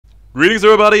Greetings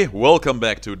everybody, welcome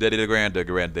back to DeGrand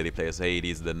Daily Plays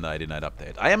Hades, the 99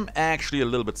 update. I am actually a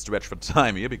little bit stretched for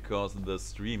time here because the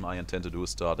stream I intend to do is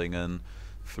starting in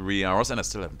 3 hours and I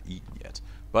still haven't eaten yet.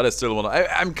 But I still want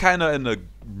to, I'm kind of in a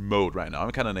mode right now,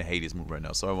 I'm kind of in a Hades mood right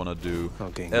now, so I want to do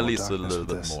at least a little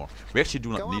bit more. We actually do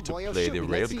not need to play the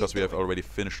rail because we have already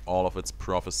finished all of its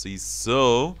prophecies,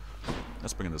 so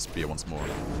let's bring in the spear once more.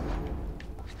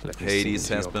 Hades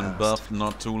has been buffed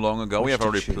not too long ago. We have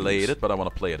already played it, but I want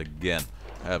to play it again.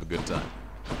 Have a good time.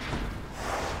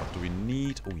 What do we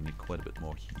need? Oh, we need quite a bit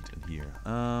more heat in here.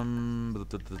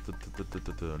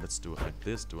 Let's do it like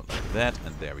this, do it like that,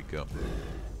 and there we go.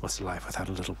 What's life without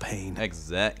a little pain?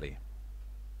 Exactly.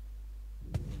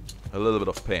 A little bit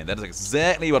of pain. That is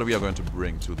exactly what we are going to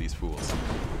bring to these fools.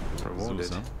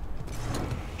 Rewarded.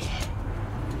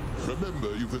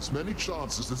 Remember, you've as many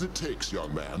chances as it takes,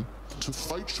 young man, to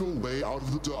fight your way out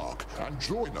of the dark and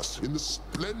join us in the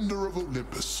splendor of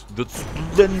Olympus. The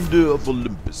splendor of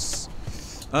Olympus.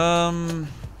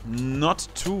 Not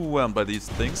too whelmed by these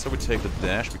things, so we take the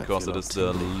dash because it is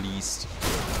the least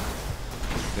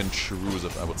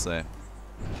intrusive, I would say.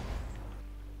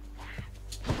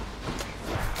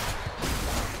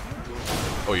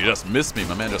 Oh, you just missed me,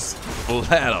 my man just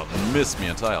flat out missed me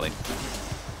entirely.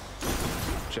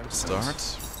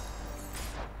 Start.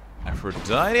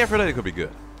 Aphrodite could be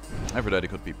good. Aphrodite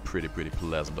could be pretty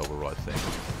pleasant overall, I think.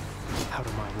 Out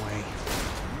of my way.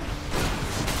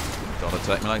 Don't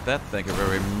attack me like that, thank you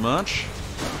very much.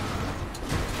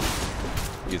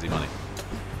 Easy money.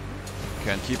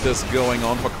 Can keep this going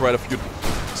on for quite a few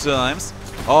times.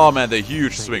 Oh man, the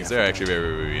huge swings, they're actually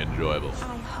very enjoyable.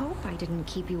 I hope I didn't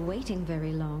keep you waiting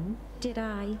very long, did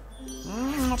I?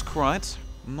 Not quite.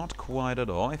 Not quite at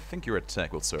all. I think your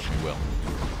attack will serve me well.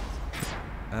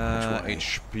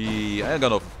 HP. I'm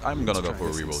gonna go for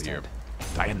a reroll here.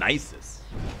 Dionysus.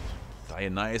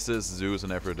 Dionysus, Zeus,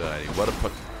 and Aphrodite. What a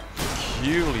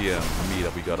peculiar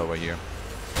meetup we got over here.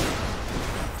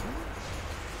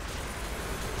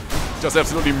 Just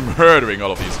absolutely murdering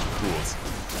all of these fools.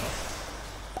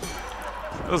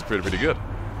 That was pretty good.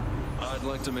 I'd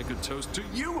like to make a toast to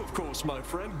you, of course, my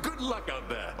friend. Good luck out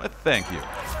there. Well, thank you.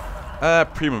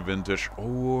 Premium Vintage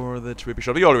or the Trippy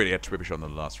Shot. We already had Trippy Shot in the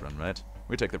last run, right?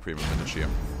 We take the Premium Vintage here.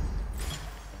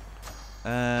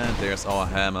 And there's our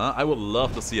hammer. I would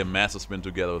love to see a massive spin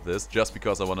together with this, just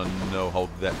because I want to know how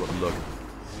that would look.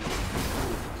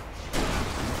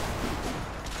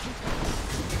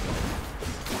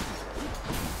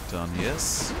 Done,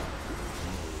 yes.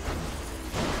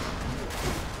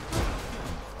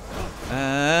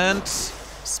 And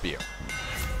spear.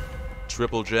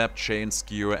 Triple jab, chain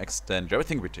skewer, extend jab. I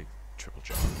think we take triple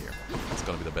jab here. It's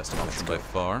gonna be the best option by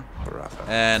far.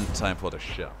 And time for the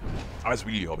shove. I was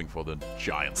really hoping for the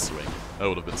giant swing. That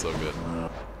would have been so good.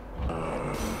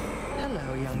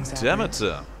 Hello, young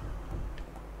Demeter.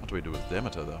 What do we do with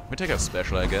Demeter though? We take our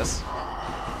special, I guess.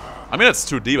 I mean, it's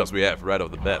 2 divas we have right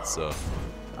off the bat, so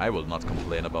I will not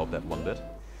complain about that one bit.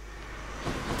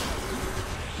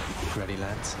 Ready,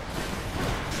 lads?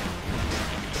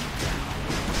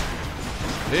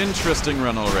 Interesting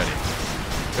run already.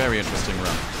 Very interesting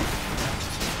run.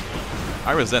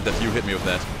 I resent that you hit me with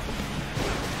that.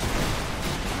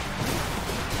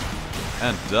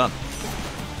 And done.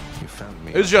 You found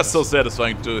me. It's just so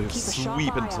satisfying to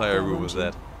sweep entire room with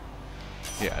that.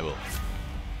 Yeah, I will.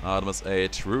 Artemis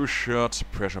 8, true shot,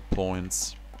 pressure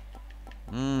points.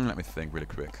 Let me think really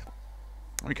quick.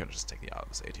 We can just take the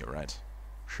Artemis 8 here, right?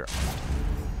 Sure.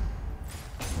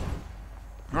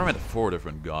 I'm at 4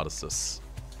 different goddesses.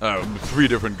 3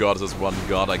 different goddesses, 1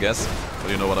 god, I guess.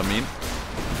 But you know what I mean.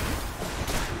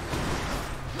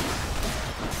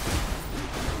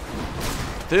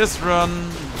 This run,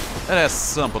 it has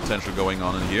some potential going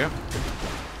on in here.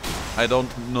 I don't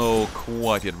know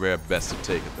quite yet where best to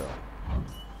take it, though.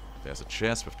 There's a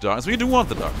chest with darkness. We do want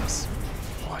the darkness.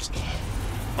 What?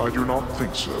 I do not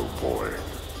think so, boy.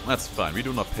 That's fine. We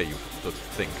do not pay you to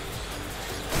think.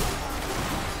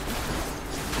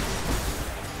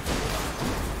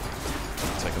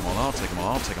 Take them all out, take them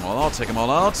all out, take them all out, take them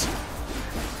all out.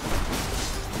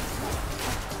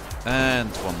 And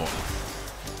one more.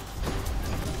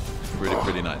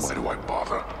 Pretty nice. Why do I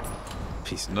bother?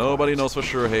 Peace. Nobody knows for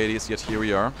sure, Hades, yet here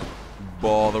we are.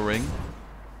 Bothering.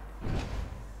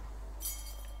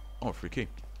 Oh, free key.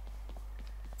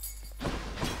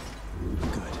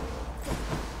 Good.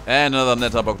 And another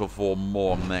Netta buckle for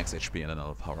more max HP and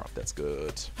another power up. That's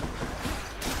good.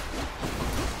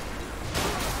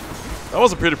 That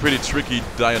was a pretty tricky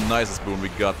Dionysus boon we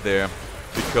got there.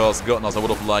 Because God knows I would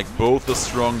have liked both the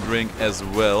strong drink as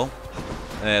well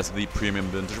as the premium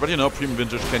vintage. But you know, premium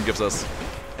vintage can give us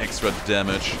extra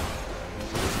damage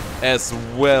as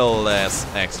well as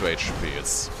extra HP.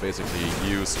 It's basically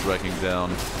you striking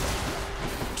down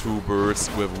 2 birds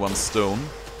with 1 stone.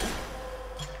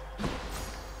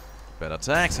 Better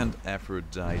attacks and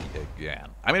Aphrodite again.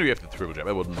 I mean, we have the triple jab.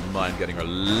 I wouldn't mind getting a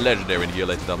legendary in here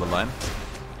later down the line.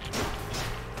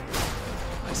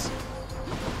 Nice.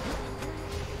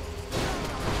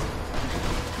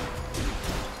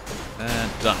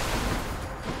 And done.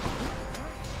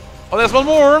 Oh, there's one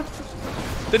more!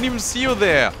 Didn't even see you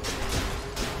there.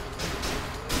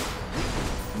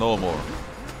 No more.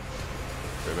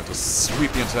 We're going to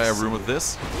sweep the entire room with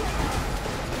this.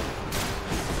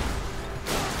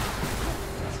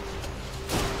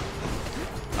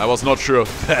 I was not sure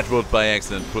if that would by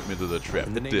accident put me to the trap.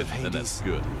 It did, and that's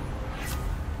good.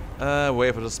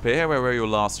 Wave of Despair, where were you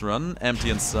last run? Empty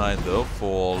inside though,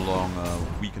 for long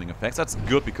weakening effects. That's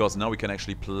good because now we can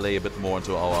actually play a bit more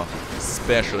into our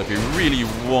special if we really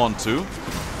want to.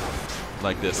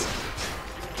 Like this.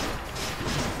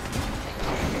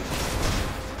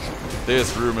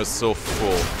 This room is so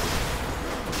full.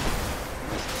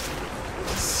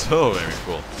 So very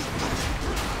full.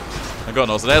 And God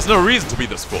knows, there's no reason to be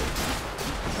this full.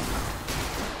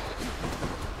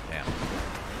 Damn.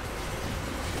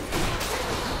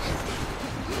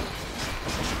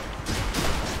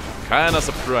 Kinda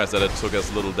surprised that it took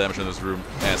as little damage in this room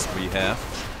as we have.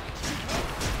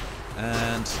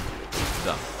 And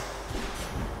done.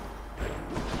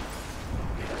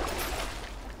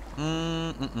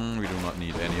 We do not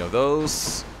need any of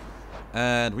those.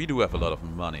 And we do have a lot of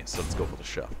money, so let's go for the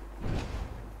shop.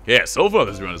 Yeah, so far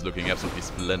this run is looking absolutely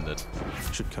splendid.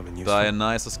 Should come in useful.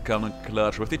 Dionysus coming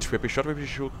clutch with the trippy shot.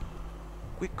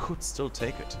 We could still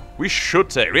take it. We should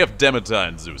take it. We have Demeter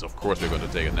and Zeus. Of course we're going to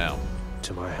take it now.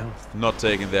 To my health. Not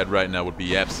taking that right now would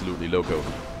be absolutely loco.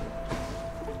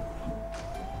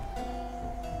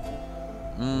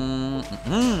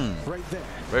 Right there.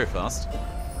 Very fast.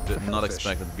 Did not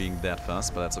expect it being that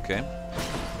fast, but that's okay.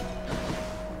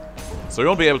 So we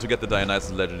won't be able to get the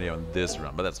Dionysus Legendary on this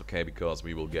run, but that's okay because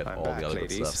we will get all the other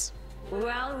good stuffs.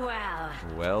 Well, well.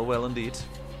 Well, well indeed.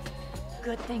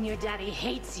 Good thing your daddy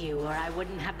hates you, or I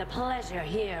wouldn't have the pleasure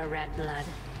here, Red Blood.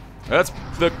 That's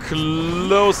the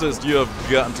closest you have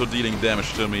gotten to dealing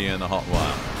damage to me in a hot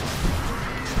while.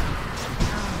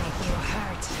 I'll make you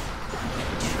hurt.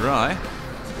 Try.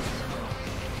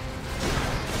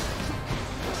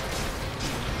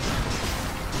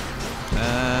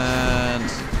 And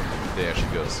there she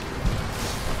goes.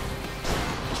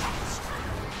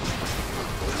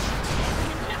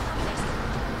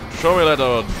 Shall we let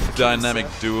our dynamic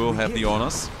duo have the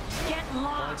honors? Get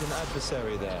lost. An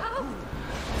adversary there.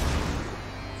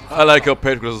 I like how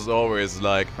Petrus is always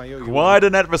like, quite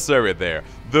an adversary there,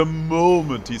 the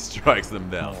moment he strikes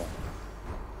them down.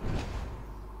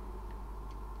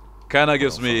 Kinda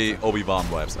gives me Obi-Wan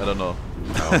vibes, I don't know.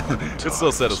 It's so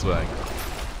satisfying.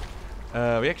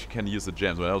 We actually can use the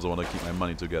gems, but I also want to keep my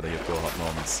money together here for a hot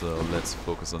moment, so let's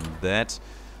focus on that.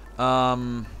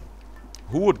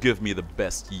 Who would give me the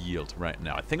best yield right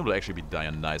now? I think it will actually be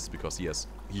Dionysus because he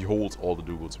holds all the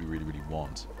duels we really, really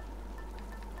want.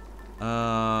 Do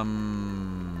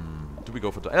we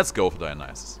go for let's go for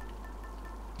Dionysus.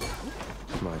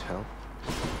 Might help.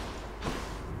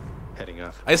 Heading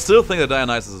up. I still think that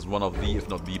Dionysus is one of the, if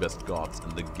not the best gods in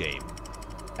the game.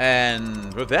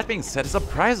 And with that being said, it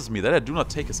surprises me that I do not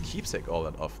take his keepsake all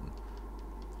that often.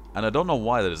 And I don't know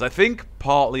why that is. I think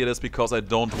partly it is because I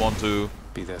don't want to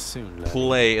Be there soon,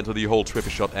 play into the whole trippy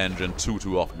shot engine too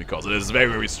often, because it is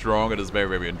very, very strong, it is very,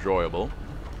 very enjoyable.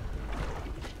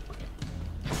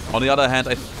 On the other hand,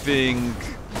 I think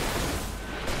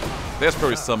there's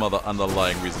probably some other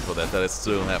underlying reason for that I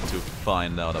still have to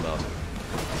find out about.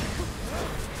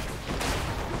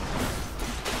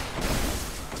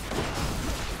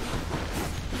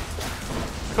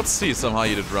 I could see somehow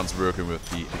he did runs working with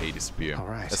the Hades Spear,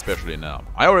 especially now.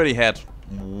 I already had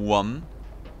one,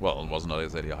 well, it was not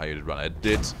exactly a high heated run. I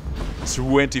did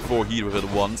 24 heat with it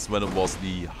once when it was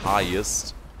the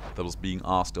highest that was being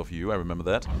asked of you, I remember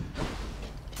that.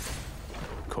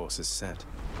 Course is set.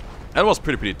 That was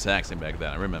pretty taxing back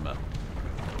then, I remember.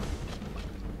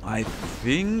 I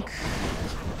think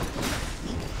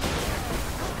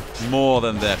more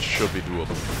than that should be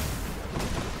doable.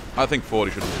 I think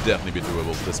 40 should definitely be doable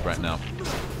with this right now.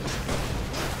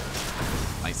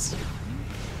 Nice.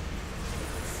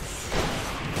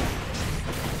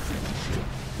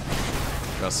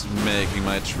 Just making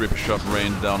my trip shot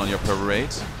rain down on your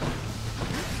parade.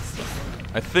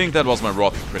 I think that was my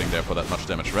Wrath critting there for that much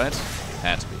damage, right?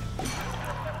 Had to be.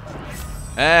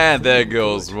 And there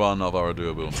goes one of our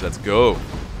duo booms. Let's go.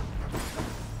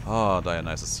 Oh,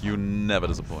 Dionysus, you never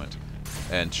disappoint.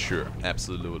 And sure,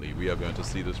 absolutely, we are going to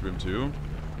see this room too.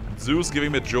 Zeus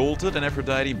giving me Jolted and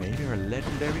Aphrodite. Maybe her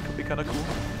legendary could be kind of cool.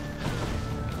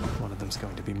 One of them's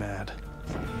going to be mad.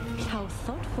 How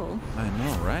thoughtful. I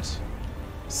know, right?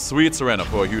 Sweet Serena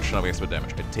for a huge chunk of extra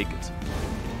damage. I take it.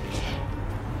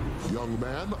 Young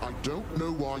man, I don't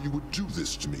know why you would do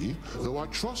this to me, though I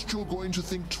trust you're going to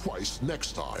think twice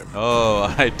next time.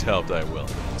 Oh, I doubt I will.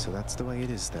 So that's the way it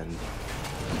is then.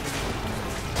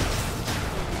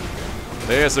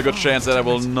 There's a good chance that I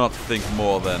will not think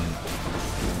more than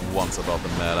once about the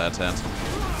mad I attend.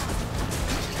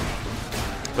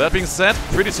 That being said,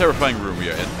 pretty terrifying room we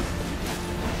are in.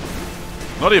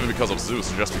 Not even because of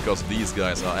Zeus, just because these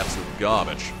guys are absolute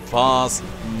garbage. Fast,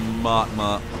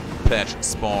 magma, patch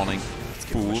spawning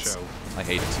fools. I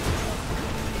hate it.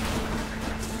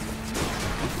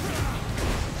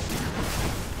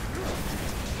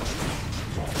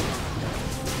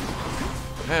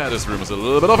 Yeah, this room is a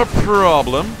little bit of a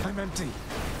problem. I'm empty.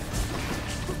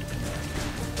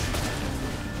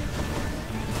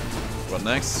 What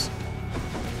next?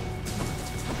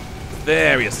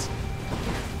 There he is.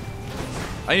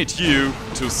 I need you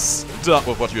to stop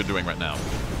with what you're doing right now.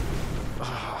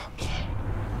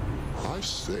 I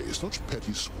say, such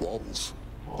petty squabbles.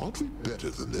 Aren't we better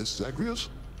than this, Zagreus?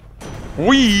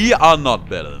 We are not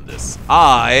better than this.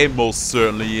 I most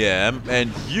certainly am,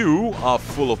 and you are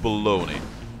full of baloney.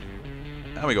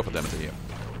 And we go for damage here.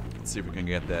 Let's see if we can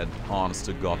get that honest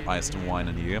to god iced wine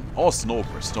in here. Or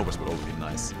Snowburst. Snowburst would also be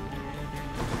nice.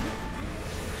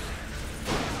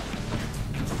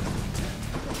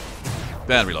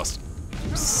 And we lost.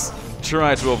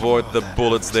 Try to avoid the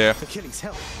bullets there. Achilles,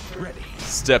 help. Ready.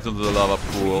 Stepped into the lava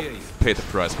pool. Paid the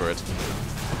price for it.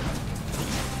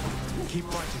 Keep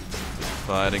fighting.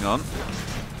 Fighting on.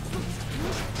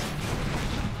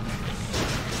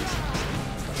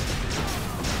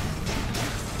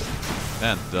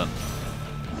 And done.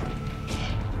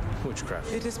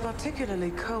 Witchcraft. It is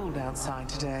particularly cold outside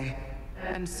today,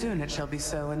 and soon it shall be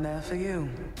so in there for you.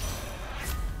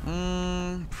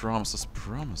 Promises,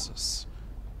 promises.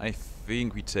 I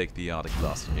think we take the Arctic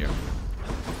Blast in here.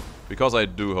 Because I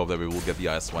do hope that we will get the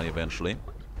Ice One eventually.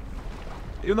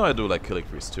 Even though I do like Killing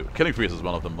Freeze too. Killing Freeze is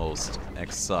one of the most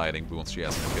exciting boons she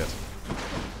has to get.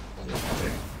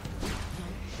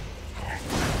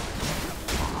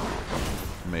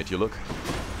 Made you look.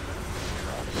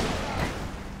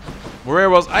 Where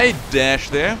was I? Dash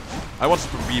there. I wanted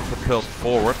to be propelled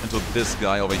forward into this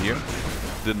guy over here.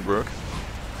 Didn't work.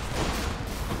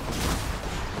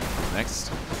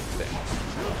 Next. There.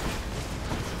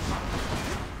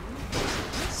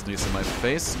 Sneeze in my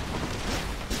face.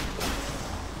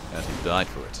 And he died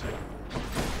for it.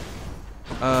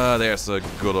 There's a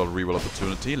good old reroll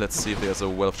opportunity. Let's see if there's a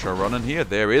Well of Charon in here.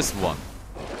 There is one.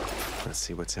 Let's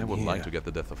see what's in I would here. like to get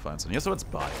the Death of Fines in here, so let's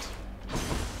buy it.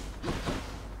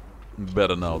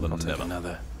 Better now than never.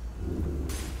 Another.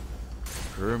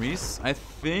 Hermes. I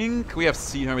think we have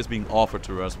seen Hermes being offered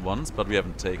to us once, but we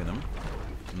haven't taken him.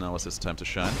 Now is his time to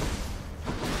shine.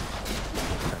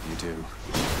 How do you do?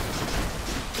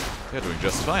 They're doing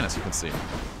just fine, as you can see.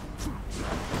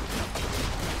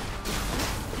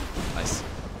 Nice.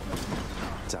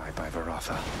 Die by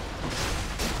Varatha.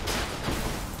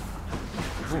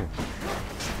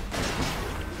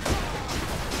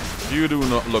 You do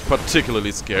not look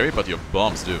particularly scary, but your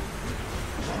bombs do.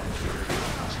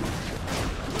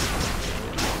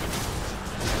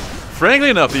 Frankly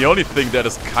enough, the only thing that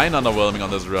is kinda underwhelming on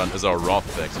this run is our Wrath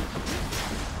effect.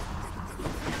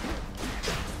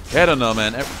 I don't know,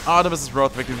 man. Artemis'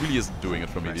 Wrath effect really isn't doing it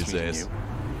for me these days.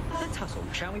 Let's hustle,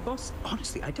 shall we, boss?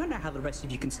 Honestly, I don't know how the rest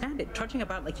of you can stand it, trudging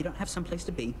about like you don't have someplace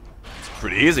to be. It's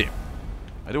pretty easy.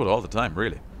 I do it all the time,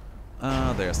 really.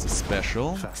 There's the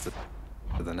special. Faster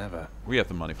than ever. We have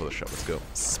the money for the shop. Let's go.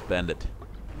 Spend it.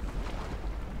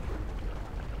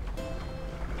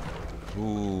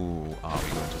 Who are we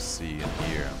going to see in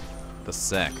here? The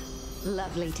sack.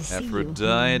 Lovely to see you.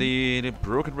 Aphrodite,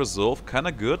 Broken Resolve,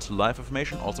 kinda good. Life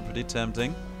Affirmation, also pretty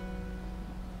tempting.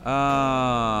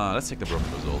 Let's take the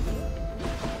Broken Resolve.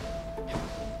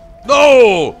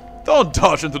 No! Don't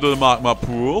dodge into the magma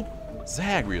pool!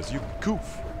 Zagreus, you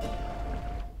goof.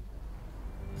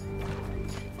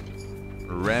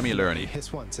 Remy Lerny.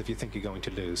 Hiss once if you think you're going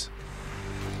to lose.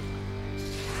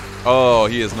 Oh,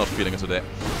 he is not feeling it today.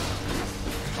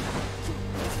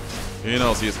 He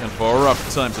knows he is in for a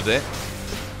rough time today.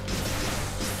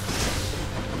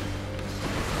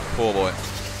 Poor boy.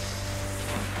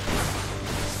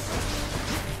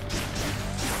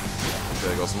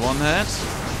 There goes one head.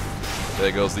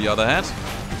 There goes the other head.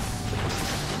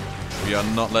 We are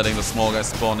not letting the small guy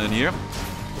spawn in here.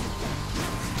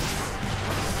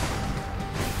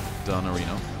 Done,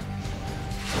 Areno.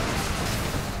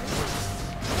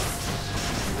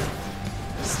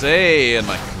 Stay in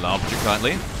my cloud, would you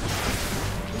kindly?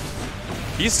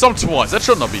 He stomped twice. That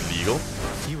should not be legal.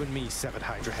 You and me, severed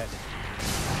Hydra head.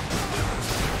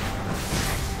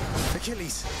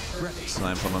 Achilles, ready.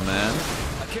 Time for my man.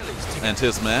 And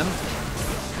his man.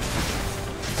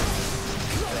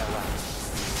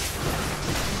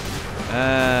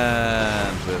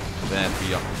 And with that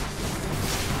we are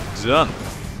done.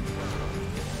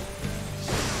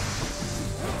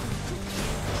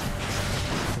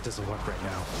 It doesn't work right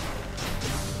now.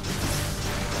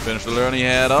 Finish the learning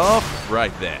head off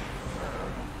right there.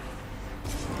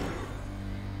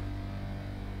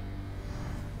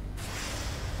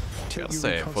 Gotta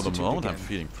say, for the moment, I'm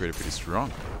feeling pretty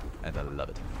strong, and I love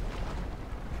it.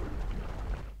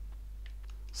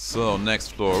 So,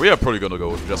 next floor. We are probably gonna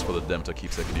go just for the Demeter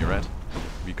keepsake in here, right?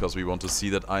 Because we want to see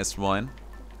that iced wine.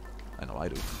 I know I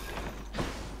do.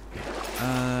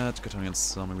 Tacatonian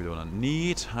summon we don't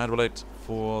need. Hydrolite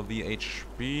for the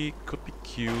HP could be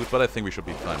cute, but I think we should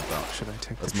be fine without. Should I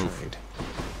take Let's the move. trade?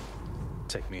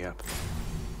 Take me up.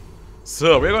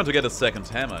 So, we're going to get a second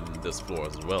hammer in this floor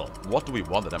as well. What do we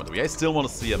want that hammer to be? I still want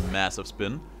to see a massive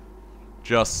spin.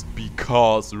 Just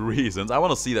because reasons. I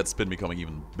want to see that spin becoming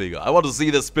even bigger. I want to see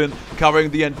the spin covering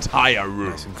the entire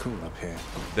room. Nice and cool up here.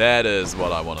 That is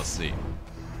what I want to see.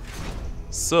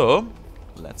 So,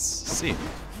 let's see.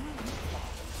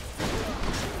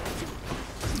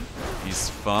 He's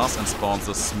fast and spawns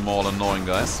the small annoying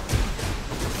guys.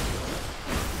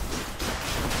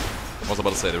 I was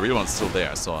about to say, the real one's still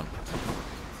there, I saw him.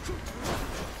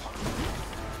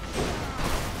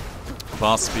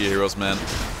 Fast spear heroes, man.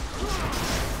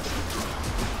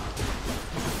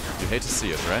 You hate to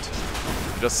see it, right?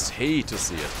 You just hate to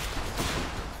see it.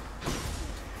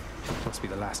 Must be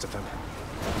the last of them.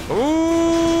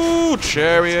 Ooh,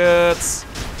 chariots!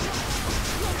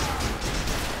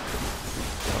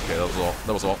 Okay, that was all.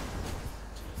 That was all.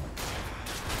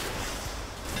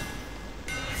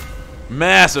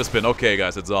 Massive spin. Okay,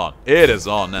 guys, it's on. It is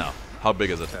on now. How big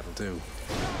is it? That'll do.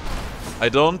 I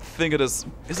don't think it is.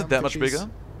 Is it that much bigger?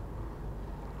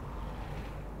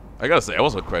 I gotta say, I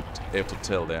wasn't quite able to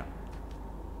tell there.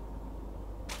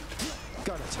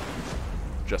 Got it.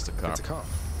 Just a car. It's a car.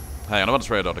 Hang on, I want to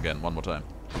try it out again one more time.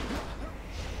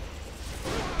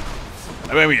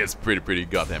 I mean, it's pretty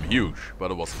goddamn huge,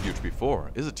 but it was huge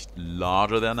before. Is it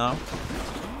larger there now?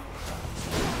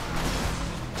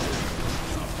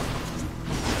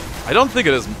 I don't think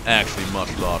it is actually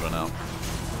much larger now.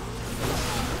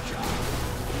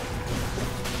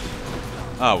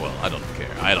 Oh well, I don't care.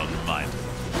 I don't mind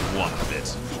one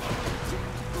bit.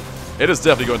 It is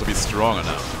definitely going to be stronger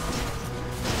now.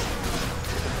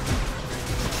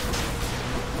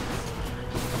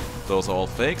 Those are all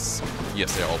fakes?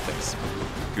 Yes, they're all fakes.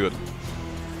 Good.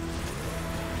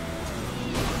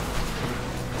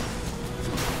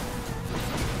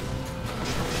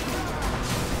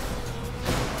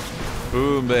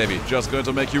 Boom, baby. Just going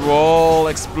to make you all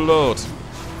explode.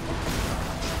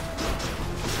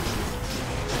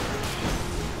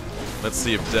 Let's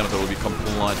see if Demeter will be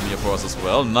compliant here for us as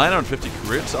well. 950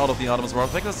 crit out of the Artemis War. I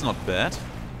think that's not bad.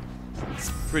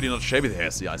 It's pretty not shabby.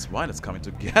 There's the ice wine. It's coming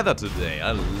together today.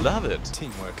 I love it.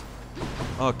 Teamwork.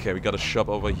 Okay, we got a shop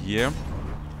over here.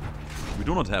 We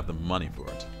do not have the money for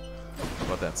it.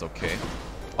 But that's okay.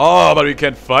 Oh, but we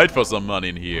can fight for some money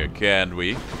in here, can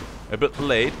we? A bit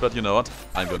late, but you know what?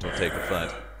 I'm going to take the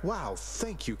fight. Wow,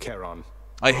 thank you, Charon.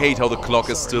 I hate how the clock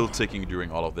is still ticking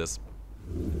during all of this.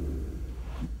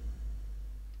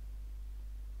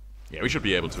 Yeah, we should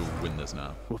be able to win this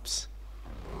now. Whoops.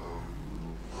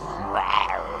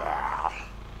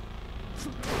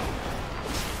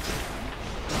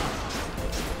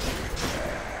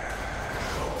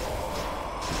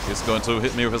 He's going to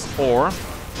hit me with his ore.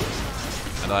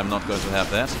 And I'm not going to have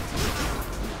that.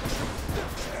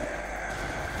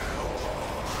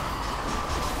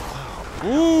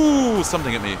 Ooh,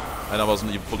 something hit me. And I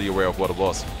wasn't even fully aware of what it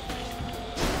was.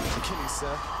 Achilles,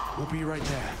 sir. We'll be right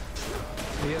there.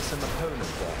 Here's some opponent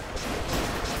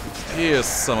there. Here's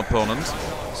some opponent.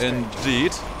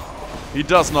 Indeed. He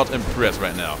does not impress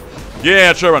right now.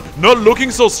 Yeah, Charon. Not looking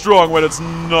so strong when it's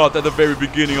not at the very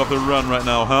beginning of the run right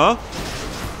now, huh?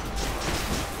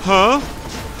 Huh?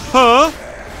 Huh?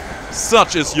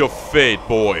 Such is your fate,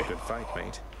 boy. Good fight,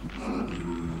 mate.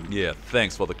 Yeah,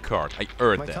 thanks for the card. I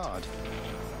earned My that. card.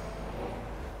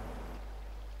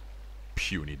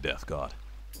 Puny death god.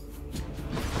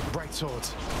 Bright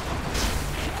swords.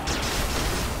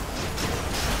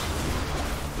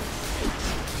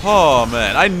 Oh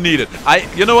man, I need it.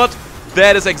 You know what?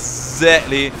 That is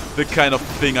exactly the kind of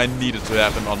thing I needed to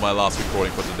happen on my last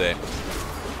recording for today.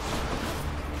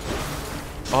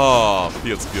 Oh,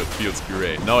 feels good, feels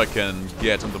great. Now I can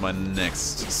get into my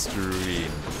next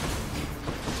stream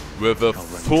with a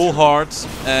full heart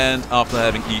and after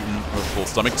having eaten a full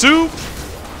stomach too.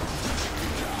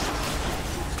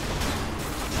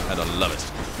 And I love it.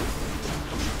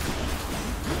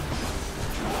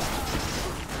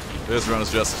 This run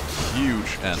is just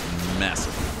huge and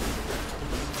massive.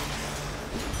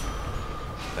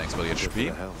 Thanks for the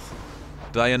HP.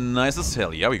 Dionysus?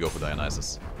 Hell yeah, we go for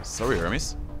Dionysus. Sorry,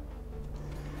 Hermes.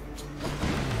 There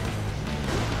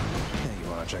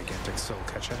you are, gigantic soul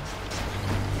catcher.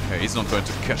 Hey, he's not going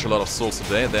to catch a lot of souls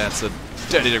today. That's a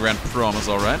Daddy DeGrand promise,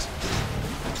 alright.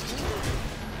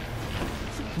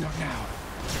 Not now.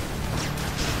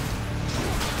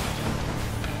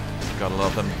 Got a lot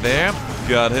of them there.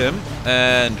 Got him.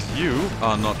 And you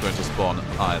are not going to spawn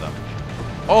either.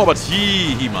 Oh, but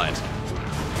he might.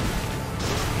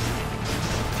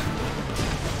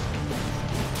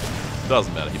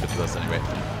 Doesn't matter, he bit us anyway.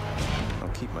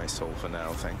 I'll keep my soul for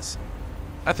now, thanks.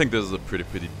 I think this is a pretty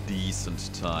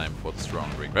decent time for the strong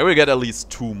drink. Right, we get at least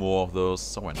 2 more of those,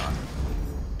 so why not?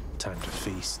 Time to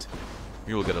feast.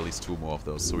 We will get at least 2 more of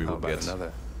those, so we will get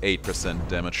another 8%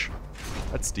 damage.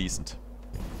 That's decent.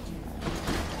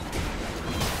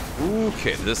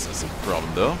 Okay, this is a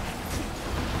problem though.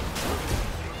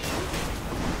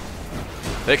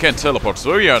 They can teleport,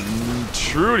 so we are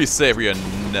truly safe. We are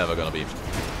never gonna be. Does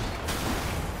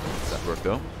that work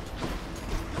though?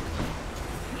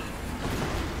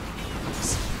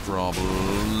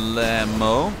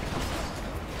 Problemo.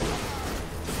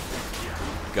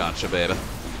 Gotcha, baby.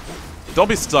 Don't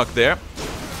be stuck there.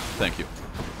 Thank you.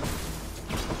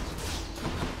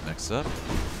 Next up.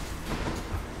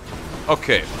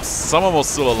 Okay, someone was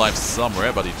still alive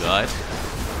somewhere, but he died.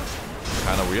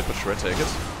 Kinda weird, but sure, take it.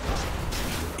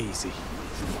 Easy.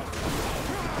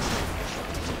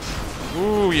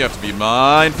 Ooh, you have to be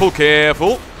mindful,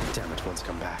 careful. Damn it, one's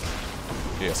come back.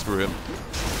 Yeah, screw him.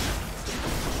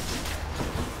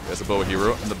 There's a bow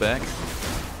hero in the back.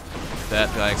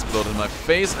 That guy exploded in my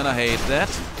face, and I hate that.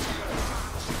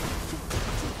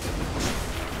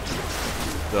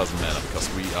 Doesn't matter, because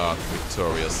we are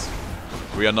victorious.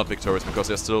 We are not victorious because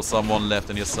there's still someone left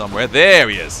in here somewhere. There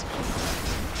he is!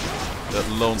 That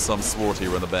lonesome sword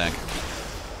hero in the back.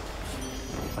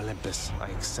 Olympus, I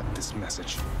accept this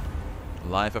message.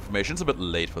 Life affirmation. It's a bit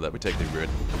late for that. We take the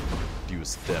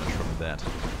reduced damage from that.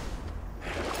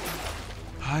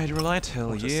 Hydrolite,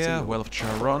 hell yeah. Well of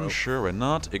Charon, sure, why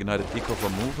not. Ignited eco for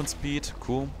movement speed,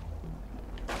 cool.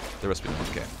 The rest we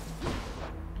don't care.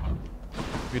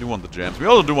 We do want the gems. We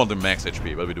also do want the max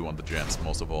HP, but we do want the gems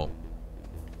most of all.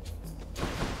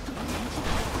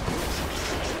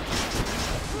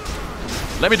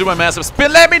 Let me do my massive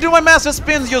spin! Let me do my massive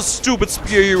spin, you stupid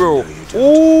spear hero!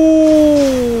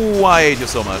 Ooh, I hate you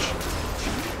so much.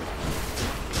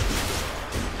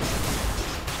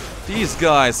 These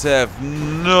guys have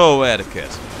no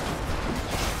etiquette.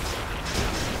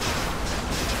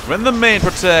 When the main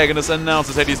protagonist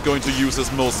announces that he's going to use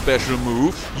his most special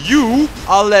move, you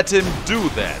are let him do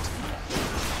that.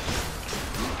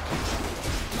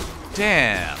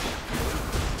 Damn.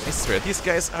 I swear, these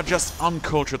guys are just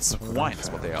uncultured swine, is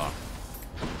what they are.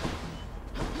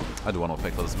 I do want to pay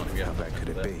for this money. How bad could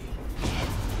it be?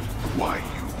 Why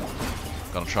you?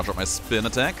 Gonna charge up my spin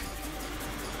attack.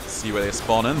 See where they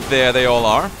spawn in. There they all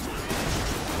are.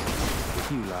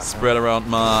 Spread around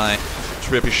my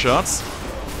trippy shots.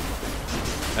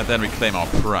 And then reclaim our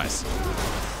prize.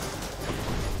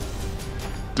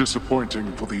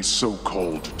 Disappointing for these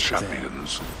so-called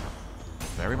champions.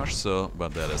 Very much so,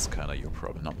 but that is kinda your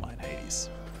problem, not mine, Hades.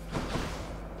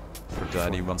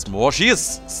 Aphrodite once more. She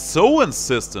is so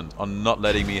insistent on not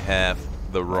letting me have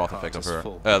the wrath effect of her.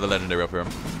 The legendary of her.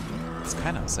 It's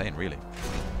kinda insane, really.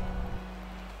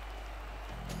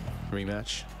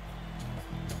 Rematch.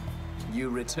 You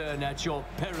return at your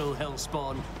peril,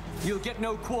 Hellspawn. You'll get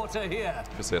no quarter here.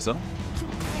 If you say so.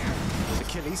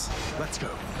 Achilles, let's go.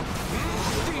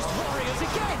 These warriors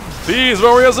again! These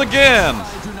warriors again!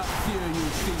 I do not fear you,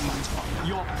 fiend.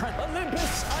 Your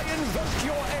Olympus, I invoke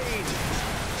your aid.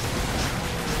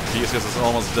 Theseus is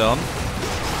almost done.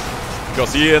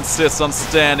 Because he insists on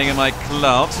standing in my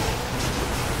cloud.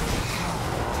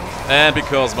 And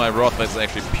because my rod is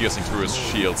actually piercing through his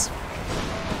shields.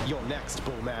 You're next,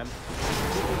 Bullman.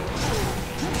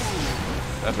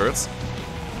 That hurts.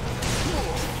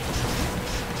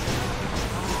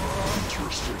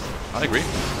 Interesting. I agree.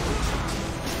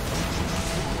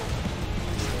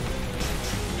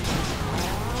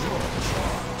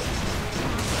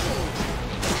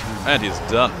 And he's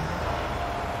done.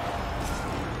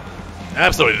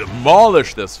 Absolutely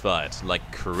demolished this fight.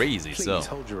 Like crazy, Please so.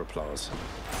 hold your applause.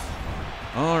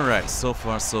 Alright, so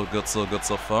far so good so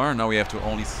far. Now we have to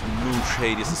only smoosh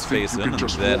Hades' face in, and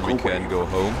then we can go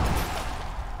home.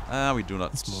 We do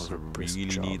not really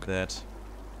need that.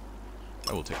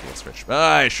 I will take the stretch.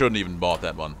 I shouldn't even bought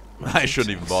that one. I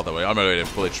shouldn't even bought that one. I'm already at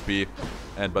full HP.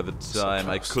 And by the time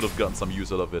I could have gotten some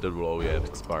use out of it, it will already have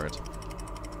expired.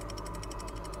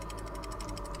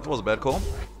 That was a bad call.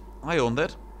 I own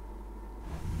that.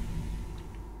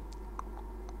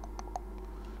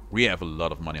 We have a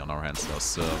lot of money on our hands now,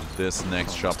 so this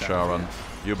next shop, Charon,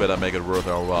 you better make it worth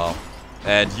our while.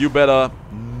 And you better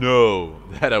know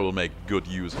that I will make good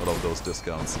use out of those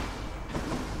discounts.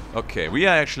 Okay, we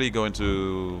are actually going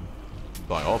to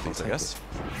buy all these, I guess.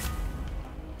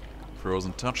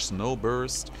 Frozen Touch, Snow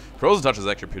Burst. Frozen Touch is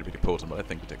actually pretty potent, but I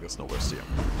think we take the Snow Burst here.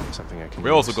 Something I can We're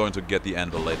use. also going to get the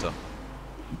Anvil later.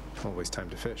 Always time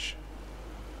to fish.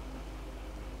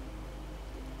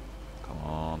 Come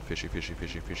on, fishy, fishy,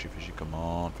 fishy, fishy, fishy. Come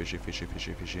on, fishy, fishy,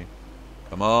 fishy, fishy.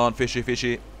 Come on, fishy,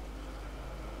 fishy.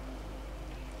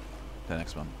 The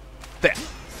next one. There!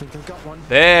 Think I've got one.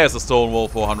 There's a Stone Wall,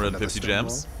 450 Another stone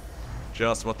gems.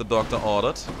 Just what the doctor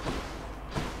ordered.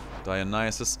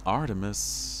 Dionysus,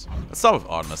 Artemis. Let's start with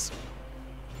Artemis.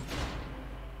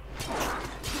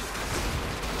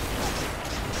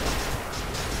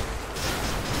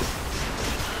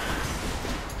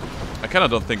 I kinda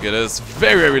don't think it is.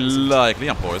 Very likely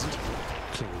I'm poisoned.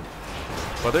 Clean.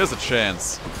 But there's a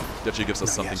chance that she gives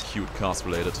us something cute cast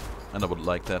related. And I would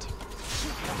like that.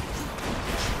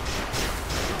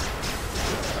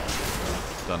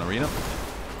 Done arena.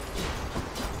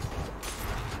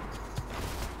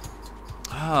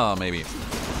 Ah, maybe.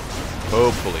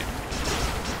 Hopefully.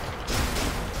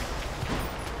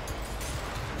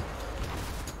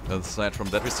 Aside from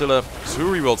that, we still have 2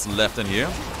 rerolls left in here.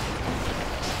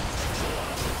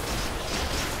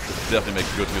 Should definitely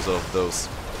make good use of those.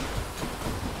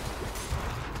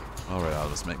 Alright, I'll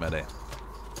just make my day.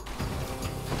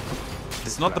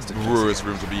 It's not the worst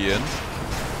room to be in.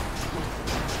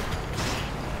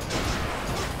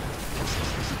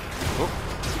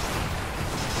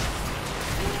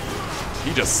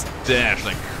 He just dashed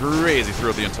like crazy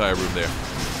throughout the entire room there.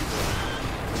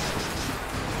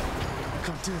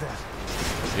 Can't do that.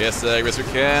 Yes, yes we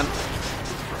can.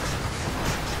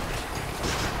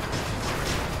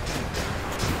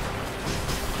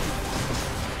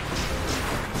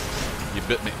 You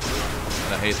bit me.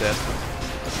 And I hate that.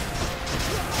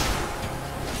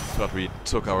 But we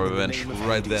took our revenge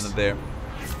right then and there.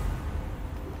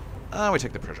 We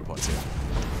take the pressure points here.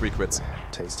 3 crits.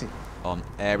 Tasty. On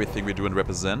everything we do and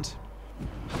represent.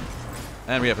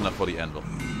 And we have enough for the anvil.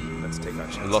 Let's take our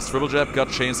chance. Lost triple jab,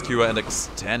 got chain skewer and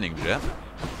extending jab.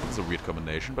 It's a weird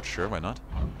combination, but sure, why not?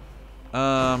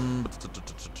 Let's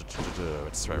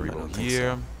try a reroll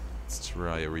here. Let's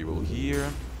try a reroll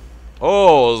here.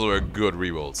 Oh, those were good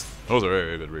rerolls. Those are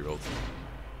very good rerolls.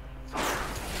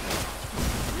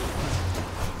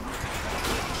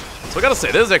 So I gotta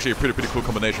say, this is actually a pretty cool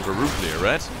combination for room clear,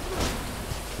 right?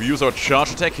 We use our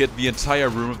charge attack, hit the entire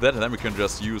room with that, and then we can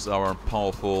just use our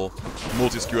powerful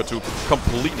multi-skewer to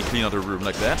completely clean out the room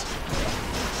like that.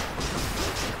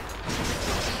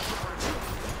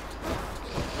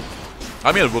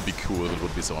 I mean, it would be cool if it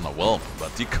would be so underwhelming,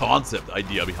 but the concept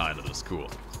idea behind it is cool.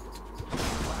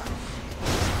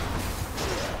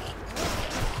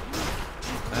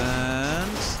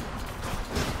 And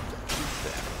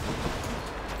there.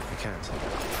 I can't.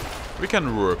 We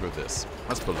can work with this.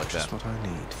 Let's put it like Just that. what I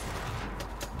need.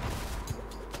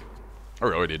 Oh,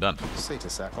 we're already done. Sata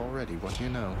sack already. What do you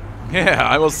know? Yeah,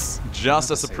 I was just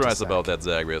as Sata surprised sack. about that,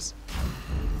 Zagreus.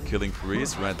 Killing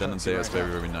Freeze right then and there is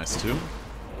very nice too.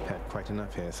 Had quite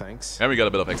enough here, thanks. And we got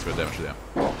a bit of extra damage there.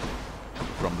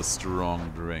 From the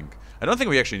strong drink. I don't think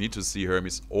we actually need to see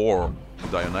Hermes or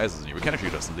Dionysus in here. We can actually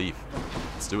just leave.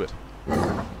 Let's do it.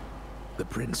 The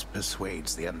prince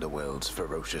persuades the underworld's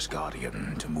ferocious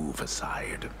guardian to move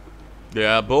aside.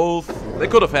 Yeah, both. They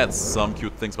could have had some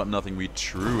cute things, but nothing we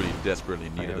truly desperately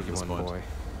needed at this point. Boy.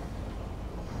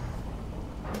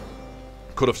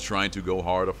 Could have tried to go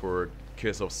harder for a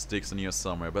kiss of sticks in here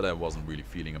somewhere, but I wasn't really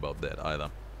feeling about that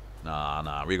either.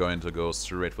 Nah, we're going to go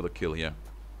straight for the kill here.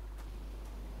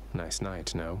 Nice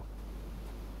night, no?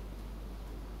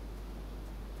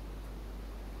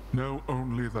 Know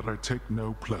only that I take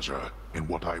no pleasure in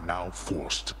what I'm now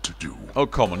forced to do. Oh,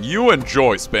 come on, you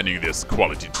enjoy spending this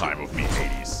quality time with me,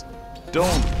 Hades.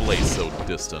 Don't play so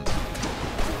distant.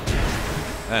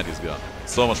 And he's gone.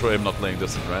 So much for him not playing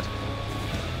distant, right?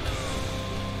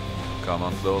 Come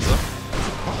on, closer.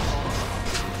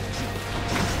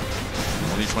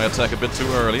 Unleash my attack a bit too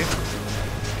early.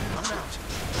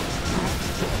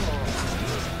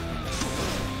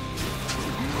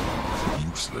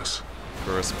 Useless.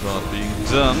 First part being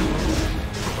done.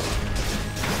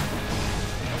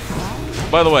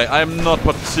 By the way, I'm not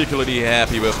particularly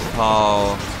happy with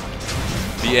how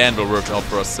the anvil worked out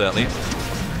for us, sadly.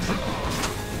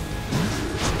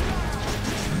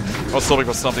 I was hoping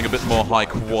for something a bit more high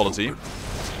quality.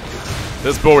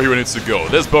 This bow hero needs to go.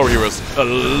 This bow hero has a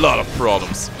lot of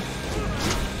problems.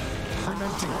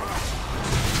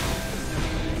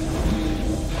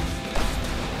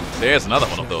 There's another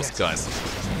one of those guys.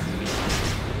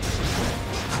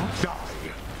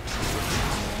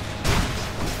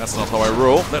 That's not how I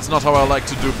roll. That's not how I like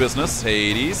to do business.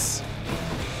 Hades.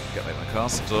 Get back my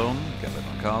cast stone. Get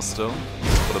back my cast stone.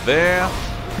 Put it there.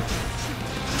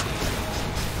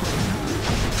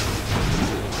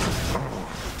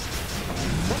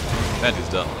 And he's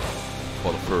done.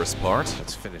 For the first part.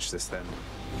 Let's finish this then.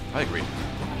 I agree.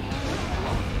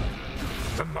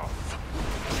 Enough.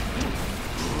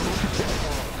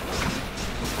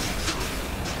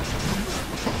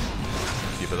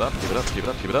 Keep it up, keep it up, keep it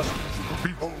up, keep it up.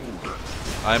 Behold.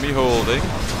 I'm beholding.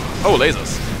 Oh,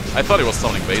 lasers. I thought he was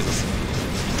summoning bases.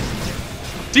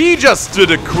 D just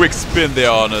did a quick spin there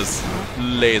on his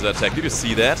laser attack. Did you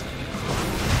see that?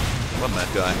 What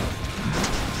that guy?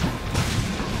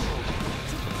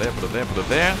 Put it there, put it there, put it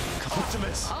there.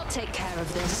 Optimus. I'll take care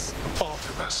of this.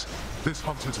 Artemis, this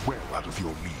hunt is well out of your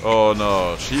league. Oh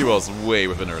no, she was way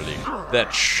within her league.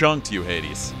 That chunked you,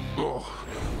 Hades. Oh.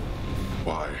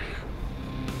 Why?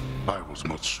 I was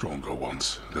much stronger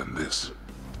once than this.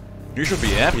 You should be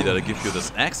happy that I give you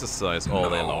this exercise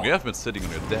all day long. You have been sitting on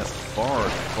your desk far,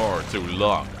 far too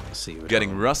long.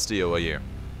 Getting rusty over here.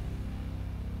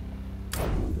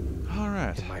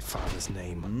 Alright. In my father's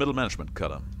name. Middle management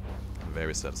cutter.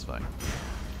 Very satisfying.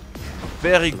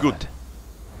 Very good.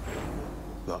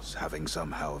 Thus, having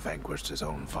somehow vanquished his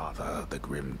own father, the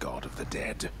grim god of the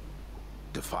dead,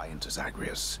 defiant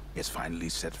Zagreus is finally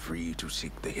set free to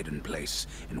seek the hidden place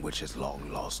in which his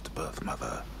long-lost birth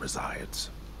mother resides.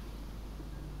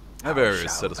 A very How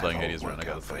satisfying shall that Hades all run, I work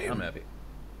gotta out for say. him? I'm happy.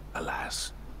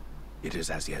 Alas, it is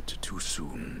as yet too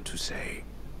soon to say.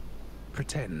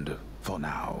 Pretend, for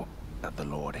now, that the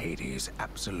Lord Hades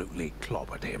absolutely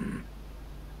clobbered him.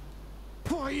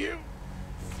 Why you?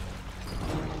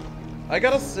 I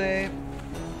gotta say,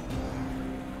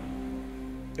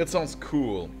 it sounds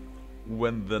cool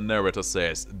when the narrator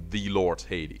says the Lord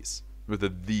Hades with a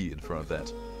 "the" in front of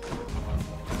that.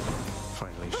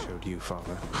 Finally showed you,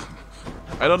 father.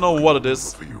 I don't know what it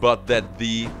is, but that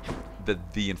 "the"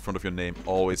 in front of your name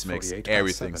always makes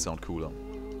everything sound cooler.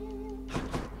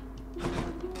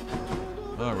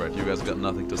 Alright, you guys got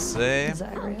nothing to say.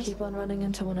 Zagreus. Keep on running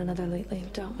into one another lately,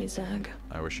 don't we, Zag?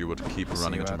 I wish you would keep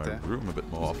running into my room a bit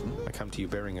more often. I come to you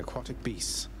bearing aquatic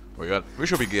beasts. We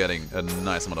should be getting a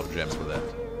nice amount of gems for that.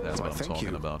 That's what I'm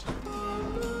talking about.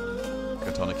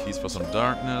 Catonic keys for some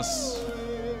darkness.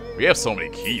 We have so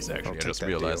many keys, actually. I just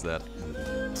realized that.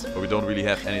 But we don't really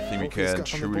have anything we can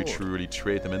truly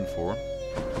trade them in for.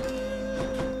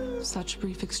 Such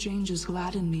brief exchanges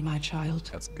gladden me, my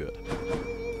child. That's good.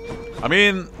 I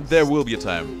mean, there will be a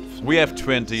time. We have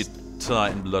 20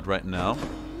 Titan blood right now,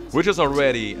 which is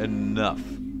already enough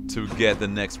to get the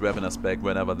next weapon aspect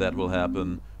whenever that will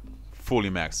happen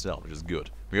fully maxed out, which is good.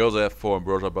 We also have 4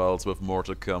 Ambrosia Battles with more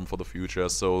to come for the future,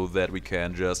 so that we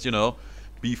can just, you know,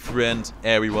 befriend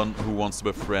everyone who wants to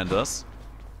befriend us.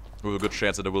 With a good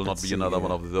chance that there will not be another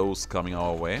one of those coming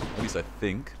our way. At least I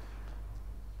think.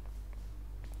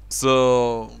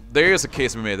 So, there is a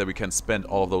case we made that we can spend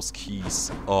all of those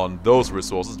keys on those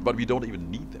resources, but we don't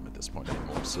even need them at this point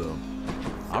anymore. So,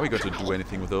 are we going to do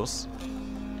anything with those?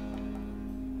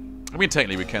 I mean,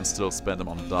 technically we can still spend them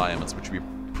on diamonds, which we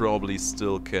probably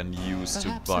still can use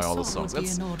to buy all the songs.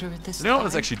 Let's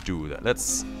actually do that.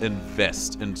 Let's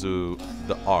invest into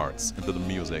the arts, into the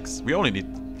musics. We only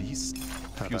need these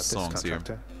few songs here.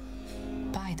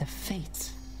 By the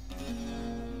fates.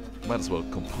 Might as well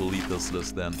complete this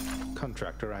list then.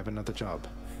 Contractor, I have another job.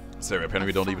 Sorry, apparently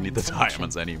we don't even need the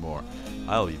diamonds anymore.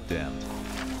 I'll be damned.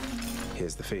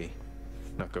 Here's the fee.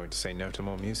 Not going to say no to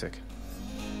more music.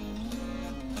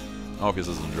 Orpheus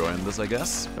is enjoying this, I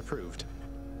guess. Approved.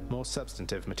 More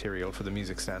substantive material for the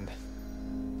music stand.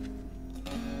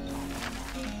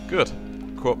 Good.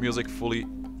 Chord music fully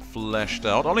fleshed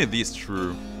out. Only these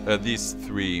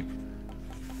three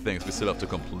things we still have to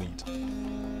complete.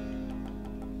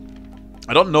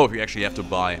 I don't know if you actually have to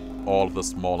buy all of the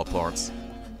smaller parts,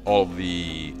 all of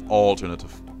the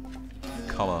alternative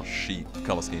color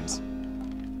schemes.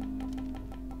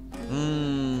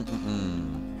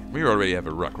 We already have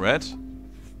a rock, right?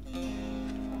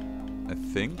 I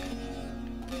think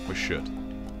we should.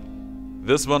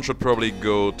 This one should probably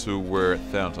go to where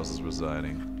Thanatos is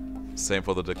residing. Same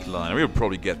for the decline. We'll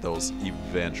probably get those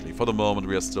eventually. For the moment,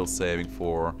 we are still saving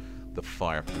for the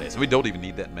fireplace. We don't even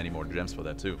need that many more gems for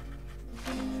that, too.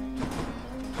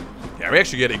 Yeah, we're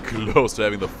actually getting close to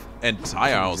having the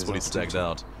entire house fully stacked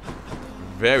out.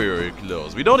 Very, very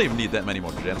close. We don't even need that many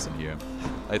more gems in here.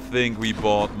 I think we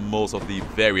bought most of the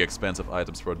very expensive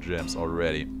items for gems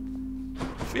already.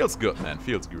 Feels good, man.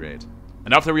 Feels great.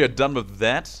 And after we are done with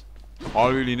that, all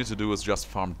we really need to do is just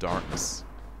farm darkness.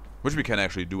 Which we can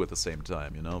actually do at the same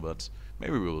time, you know, but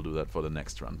maybe we will do that for the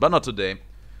next run. But not today.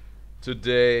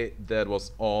 Today, that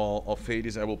was all of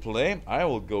Hades I will play. I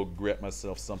will go grab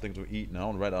myself something to eat now,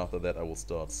 and right after that I will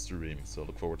start streaming. So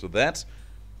look forward to that.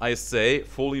 I say,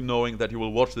 fully knowing that you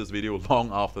will watch this video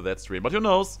long after that stream. But who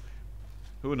knows?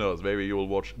 Who knows? Maybe you will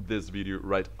watch this video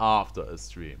right after a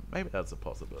stream. Maybe that's a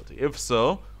possibility. If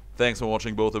so, thanks for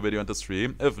watching both the video and the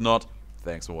stream. If not,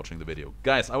 thanks for watching the video.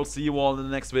 Guys, I will see you all in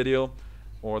the next video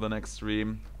or the next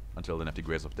stream. Until then, have the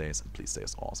greatest of days, and please stay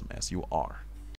as awesome as you are.